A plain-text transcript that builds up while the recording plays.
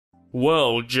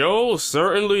Well, Joe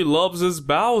certainly loves his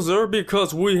Bowser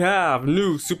because we have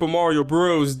new Super Mario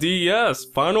Bros. DS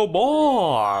Final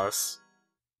Boss.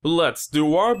 Let's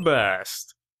do our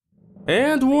best.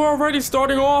 And we're already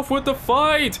starting off with the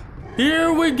fight.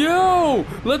 Here we go.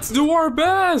 Let's do our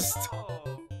best.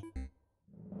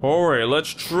 Alright,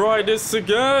 let's try this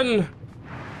again.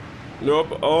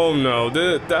 Nope. Oh no,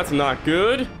 that's not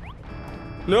good.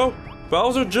 No,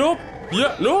 Bowser jump.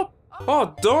 Yeah, nope.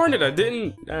 Oh darn it, I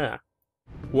didn't.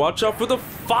 Watch out for the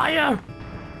fire.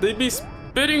 They be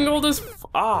spitting all this.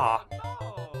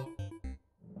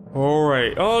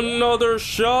 Alright, another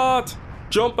shot.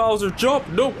 Jump, Bowser, jump.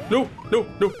 No, no, no,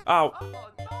 no. Ow.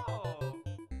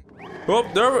 Oh,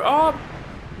 there we are.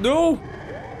 No.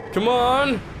 Come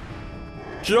on.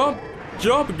 Jump,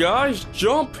 jump, guys,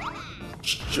 jump.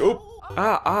 Jump.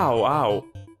 Ah, ow, ow.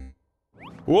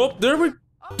 Whoop, there we.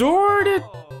 Darn it.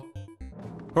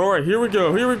 Alright, here we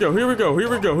go, here we go, here we go, here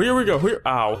we go, here we go, here.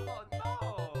 Ow.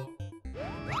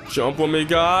 Jump with me,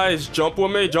 guys. Jump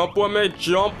with me, jump with me,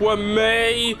 jump with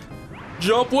me.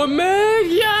 Jump with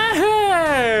me.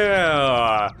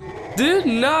 Yeah! Did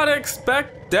not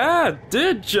expect that,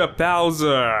 did ya,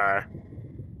 Bowser?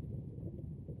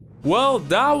 Well,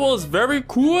 that was very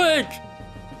quick.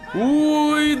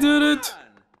 We did it.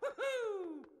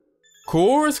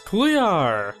 Course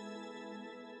clear.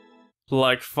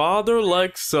 Like father,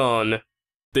 like son,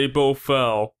 they both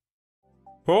fell.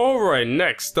 Alright,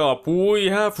 next up we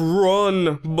have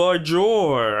Run by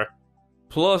Joy.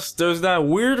 Plus there's that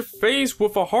weird face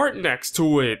with a heart next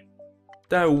to it.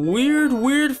 That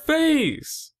weird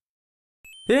face.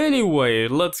 Anyway,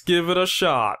 let's give it a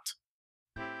shot.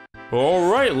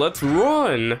 Alright, let's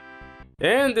run.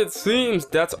 And it seems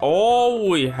that's all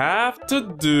we have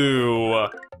to do.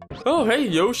 Oh hey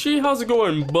Yoshi, how's it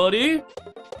going, buddy?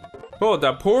 Oh,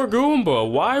 that poor Goomba,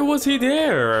 why was he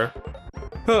there?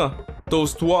 Huh,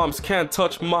 those thwomps can't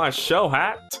touch my shell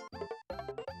hat.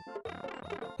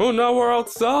 Oh, now we're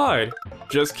outside.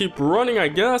 Just keep running, I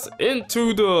guess,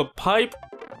 into the pipe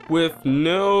with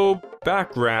no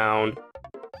background.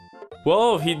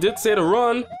 Well, he did say to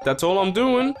run, that's all I'm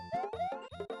doing.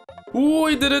 Ooh,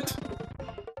 he did it.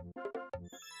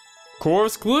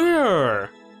 Course clear.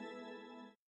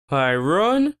 I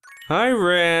run, I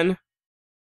ran.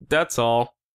 That's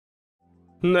all.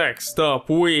 Next up,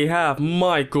 we have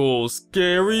Michael's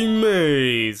Scary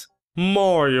Maze,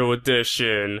 Mario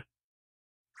Edition.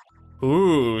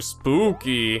 Ooh,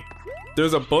 spooky.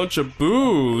 There's a bunch of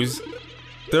boos.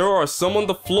 There are some on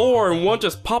the floor and one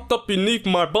just popped up beneath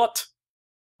my butt.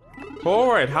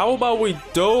 Alright, how about we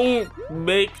don't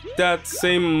make that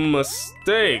same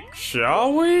mistake,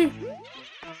 shall we?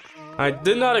 I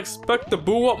did not expect the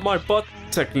boo up my butt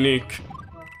technique.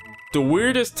 The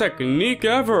weirdest technique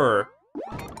ever.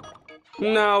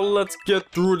 Now let's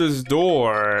get through this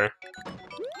door.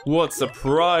 What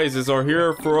surprises are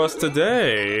here for us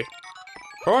today?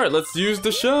 Alright, let's use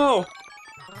the shell.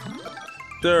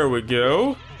 There we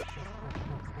go.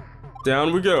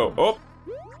 Down we go. Oh,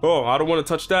 oh, I don't want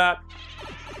to touch that.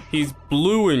 He's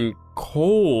blue and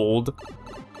cold.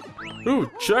 Ooh,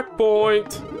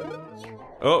 checkpoint.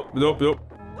 Oh, nope, nope.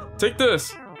 Take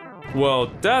this. Well,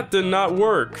 that did not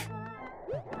work.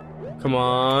 Come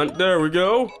on, there we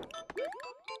go.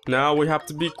 Now we have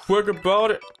to be quick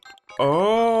about it.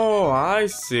 Oh, I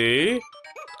see.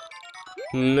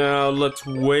 Now let's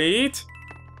wait.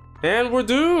 And we're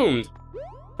doomed.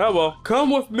 Oh well, come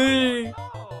with me.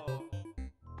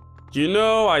 You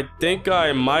know, I think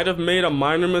I might have made a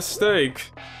minor mistake.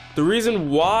 The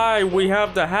reason why we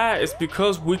have the hat is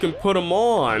because we can put them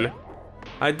on.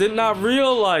 I did not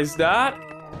realize that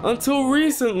until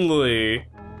recently.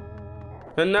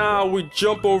 And now we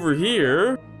jump over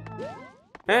here.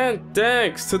 And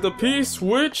thanks to the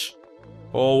P-switch,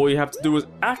 all we have to do is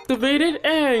activate it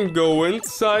and go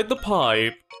inside the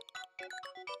pipe.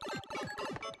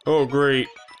 Oh great.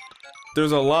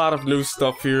 There's a lot of new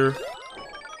stuff here.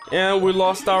 And we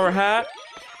lost our hat,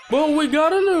 but we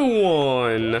got a new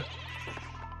one.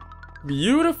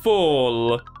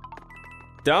 Beautiful.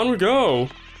 Down we go.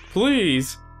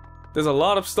 Please. There's a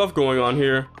lot of stuff going on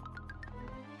here.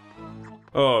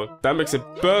 Oh, that makes it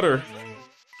better.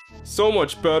 So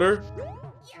much better.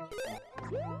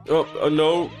 Oh,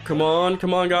 no. Come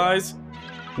on, guys.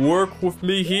 Work with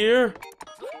me here.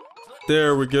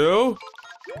 There we go.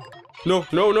 No,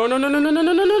 no, no, no, no, no, no, no,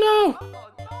 no, no, no.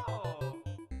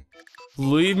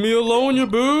 Leave me alone, you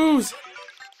boos.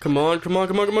 Come on, come on,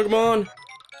 come on, come on, come on.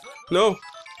 No,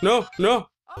 no, no.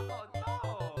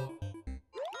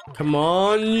 Come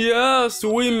on, yes,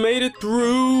 we made it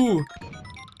through.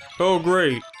 Oh,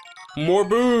 great. More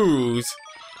boos.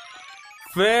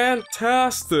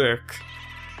 Fantastic!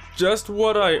 Just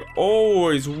what I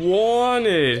always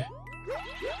wanted.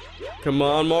 Come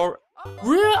on, more.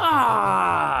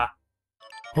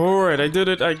 Alright, I did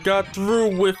it. I got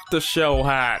through with the shell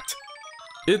hat.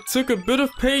 It took a bit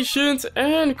of patience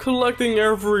and collecting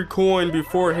every coin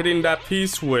before hitting that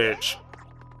P-switch.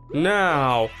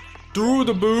 Now, through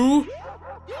the boo.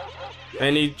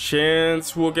 Any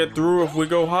chance we'll get through if we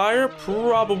go higher?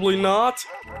 Probably not.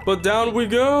 But down we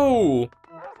go.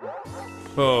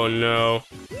 Oh no.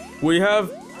 We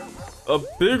have a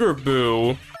bigger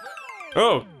boo.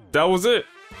 Oh, that was it.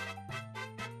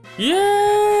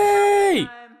 Yay!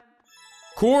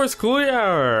 Course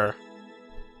clear.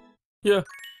 Yeah.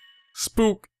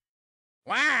 Spook.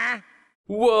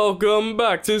 Welcome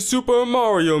back to Super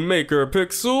Mario Maker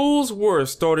Pixels. We're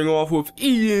starting off with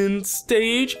Ian's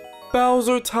stage,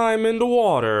 Bowser Time in the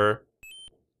Water.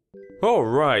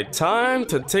 Alright, time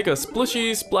to take a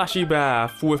splishy splashy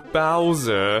bath with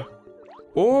Bowser.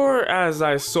 Or as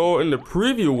I saw in the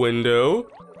preview window,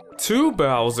 2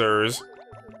 Bowsers.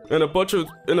 And a bunch of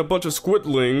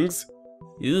squidlings.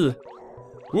 Ew.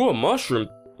 Ooh, a mushroom.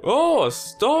 Oh, a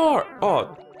star!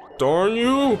 Oh, darn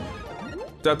you!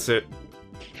 That's it.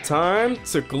 Time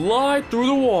to glide through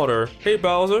the water. Hey,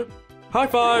 Bowser. High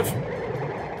five!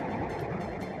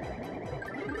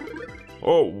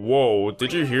 Oh, whoa.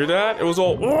 Did you hear that? It was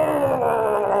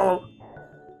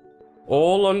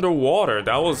all underwater.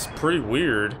 That was pretty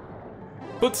weird.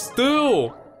 But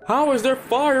still, how is there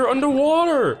fire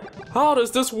underwater? How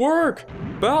does this work?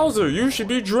 Bowser, you should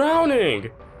be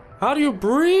drowning. How do you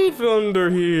breathe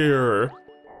under here?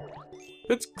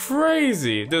 It's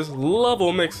crazy. This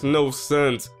level makes no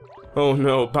sense. Oh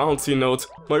no, bouncy notes.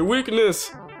 My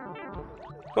weakness.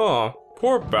 Aw,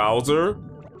 poor Bowser.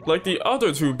 Like the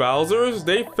other 2 Bowsers,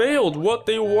 they failed what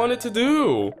they wanted to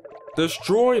do.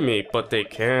 Destroy me, but they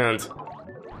can't.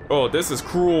 Oh, this is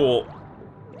cruel.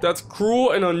 That's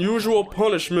cruel and unusual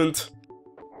punishment.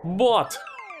 But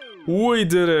we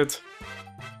did it.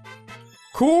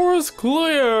 Course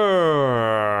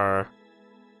clear!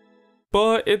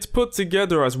 But it's put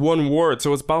together as one word,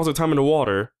 so it's Bowser Time in the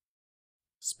Water.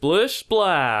 Splish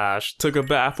Splash! Took a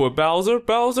bath with Bowser,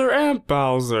 Bowser, and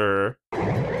Bowser.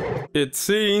 It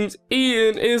seems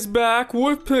Ian is back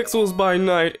with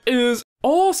PixelsByNight is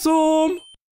awesome!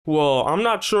 Well, I'm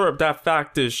not sure if that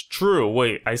fact is true.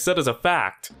 Wait, I said it's a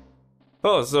fact.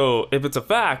 Oh, so if it's a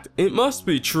fact, it must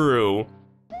be true.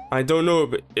 I don't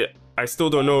know if I still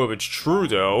don't know if it's true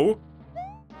though.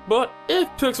 But if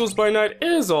PixelsByNight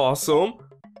is awesome,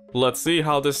 let's see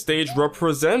how this stage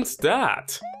represents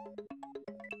that.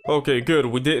 Okay, good,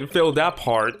 we didn't fail that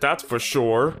part, that's for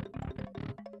sure.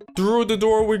 Through the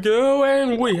door we go,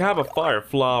 and we have a fire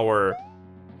flower.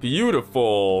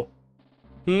 Beautiful.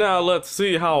 Now let's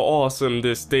see how awesome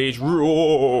this stage.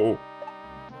 Whoa.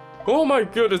 Oh my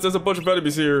goodness, there's a bunch of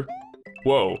enemies here.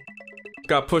 Whoa.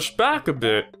 Got pushed back a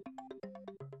bit.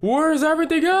 Where's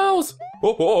everything else?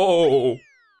 Oh.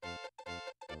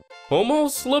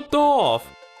 Almost slipped off.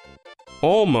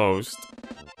 Almost.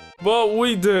 But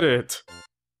we did it.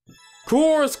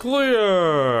 Course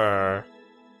clear.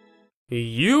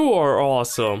 You are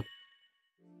awesome.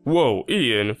 Whoa,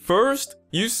 Ian, first,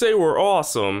 you say we're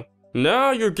awesome.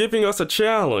 Now you're giving us a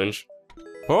challenge.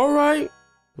 Alright,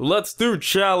 let's do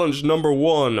challenge number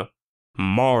 1.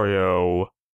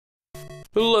 Mario.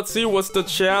 Let's see what's the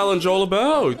challenge all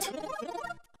about.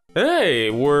 Hey,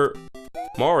 we're...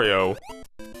 Mario.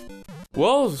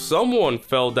 Well, someone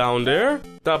fell down there.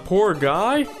 That poor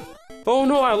guy. Oh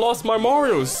no, I lost my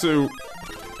Mario suit.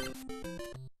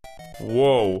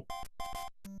 Whoa.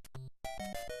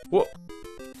 What?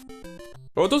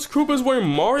 Are those Koopas wearing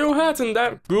Mario hats and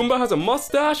that Goomba has a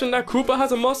mustache and that Koopa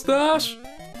has a mustache?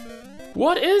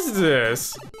 What is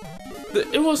this?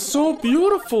 It was so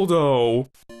beautiful though.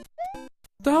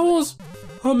 That was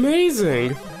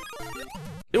amazing.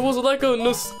 It was like a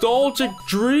nostalgic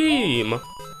dream.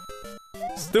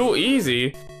 Still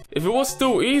easy? If it was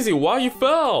still easy, why you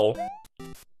fell?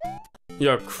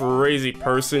 You crazy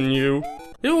person, you.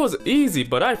 It was easy,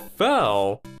 but I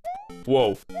fell.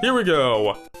 Whoa, here we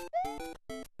go.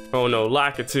 Oh no,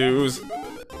 Lakitus.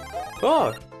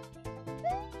 Oh.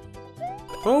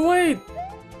 Oh wait,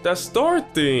 that star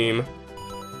theme.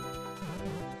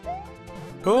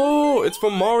 Oh, it's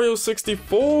from Mario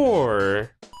 64.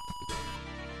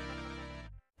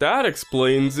 That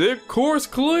explains it. Course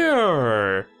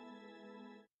clear.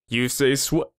 You say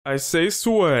I say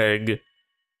swag.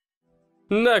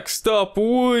 Next up,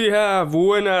 we have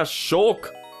winner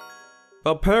Shulk.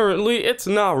 Apparently, it's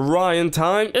not Ryan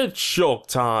time, it's Shulk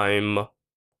time.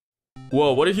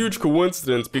 Whoa, what a huge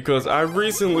coincidence, because I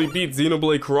recently beat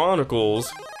Xenoblade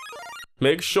Chronicles.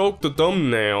 Make Shulk the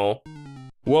thumbnail.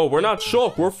 Whoa, we're not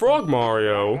Shulk, we're Frog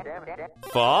Mario.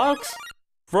 Fox?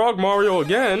 Frog Mario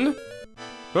again?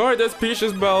 Alright, that's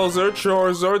Peach's Bowser,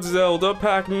 Charizard, Zelda,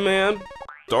 Pac-Man,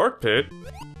 Dark Pit.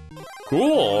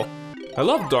 Cool. I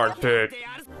love Dark Pit.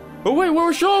 Oh wait, where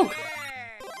was Shulk?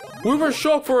 We were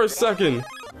Shulk for a second.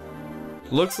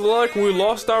 Looks like we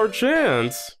lost our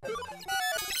chance.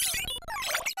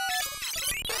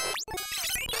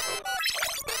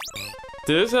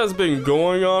 This has been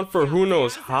going on for who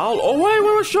knows how. Oh wait,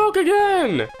 where was Shulk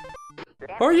again?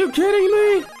 Are you kidding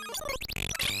me?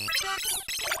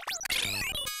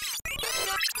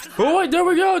 Oh wait, there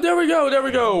we go, there we go, there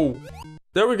we go.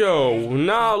 There we go.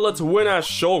 Now let's win as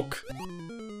Shulk.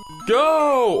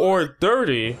 Go! Or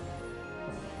 30.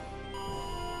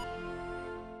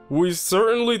 We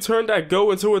certainly turned that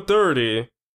go into a 30.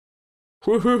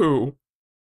 Woohoo!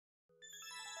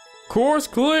 Course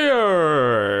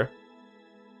clear!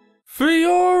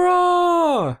 Fiora!